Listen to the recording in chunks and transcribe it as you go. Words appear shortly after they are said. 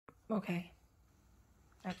Okay.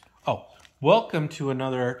 Oh, welcome to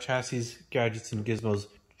another Chassis, Gadgets, and Gizmos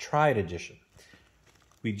Tried Edition.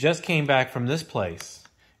 We just came back from this place,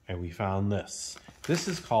 and we found this. This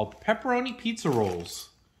is called Pepperoni Pizza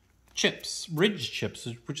Rolls. Chips, Ridge chips,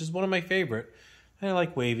 which is one of my favorite. I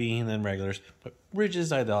like wavy and then regulars, but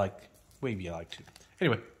Ridges I like, wavy I like too.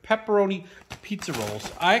 Anyway, Pepperoni Pizza Rolls.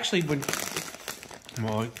 I actually went,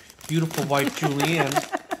 my beautiful wife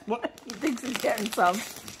Julianne, what? He thinks he's getting some.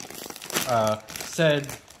 Said,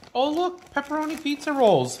 oh look, pepperoni pizza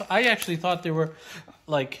rolls. I actually thought they were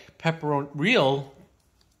like pepperoni, real,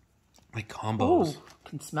 like combos. Ooh,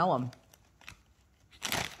 can smell them.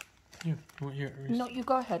 Here. No, you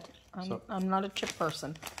go ahead. I'm not a chip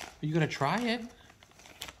person. Are you gonna try it?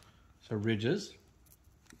 So Ridges.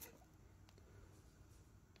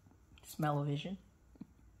 Smell-o-vision.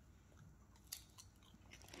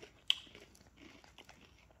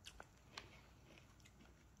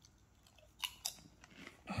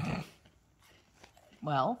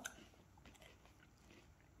 Well.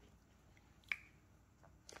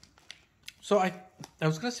 So I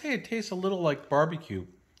was gonna say it tastes a little like barbecue,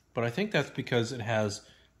 but I think that's because it has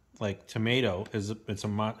like tomato,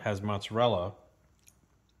 has mozzarella,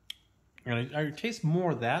 and I taste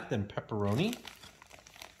more of that than pepperoni.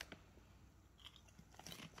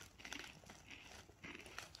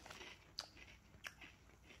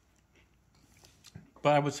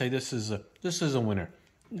 But I would say this is a winner.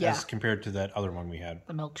 Yeah. As compared to that other one we had.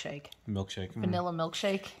 The milkshake. Milkshake. Vanilla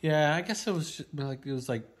milkshake. Yeah, I guess it was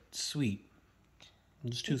like sweet.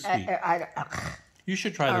 It was too sweet. You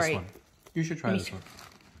should try this one. You should try this one.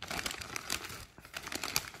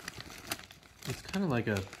 It's kind of like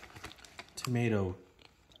a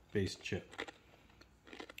tomato-based chip.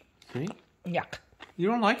 See? Yuck. You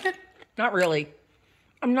don't like it? Not really.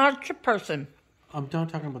 I'm not a chip person. I'm not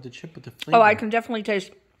talking about the chip, but the flavor. Oh, I can definitely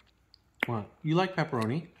taste. What? You like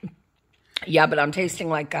pepperoni? Yeah, but I'm tasting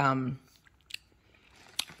like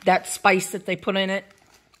that spice that they put in it.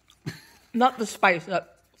 Not the spice,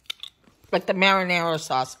 like the marinara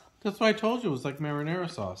sauce. That's why I told you it was like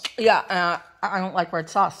marinara sauce. Yeah, I don't like red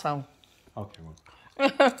sauce, so. Okay,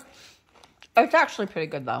 well. It's actually pretty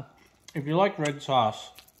good, though. If you like red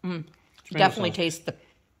sauce, definitely taste the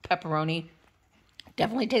pepperoni.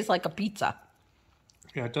 Definitely tastes like a pizza.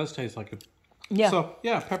 Yeah, it does taste like a. Yeah. So,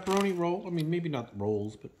 yeah, pepperoni roll. I mean, maybe not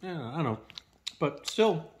rolls, but yeah, I don't know. But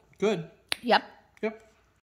still, good. Yep. Yep.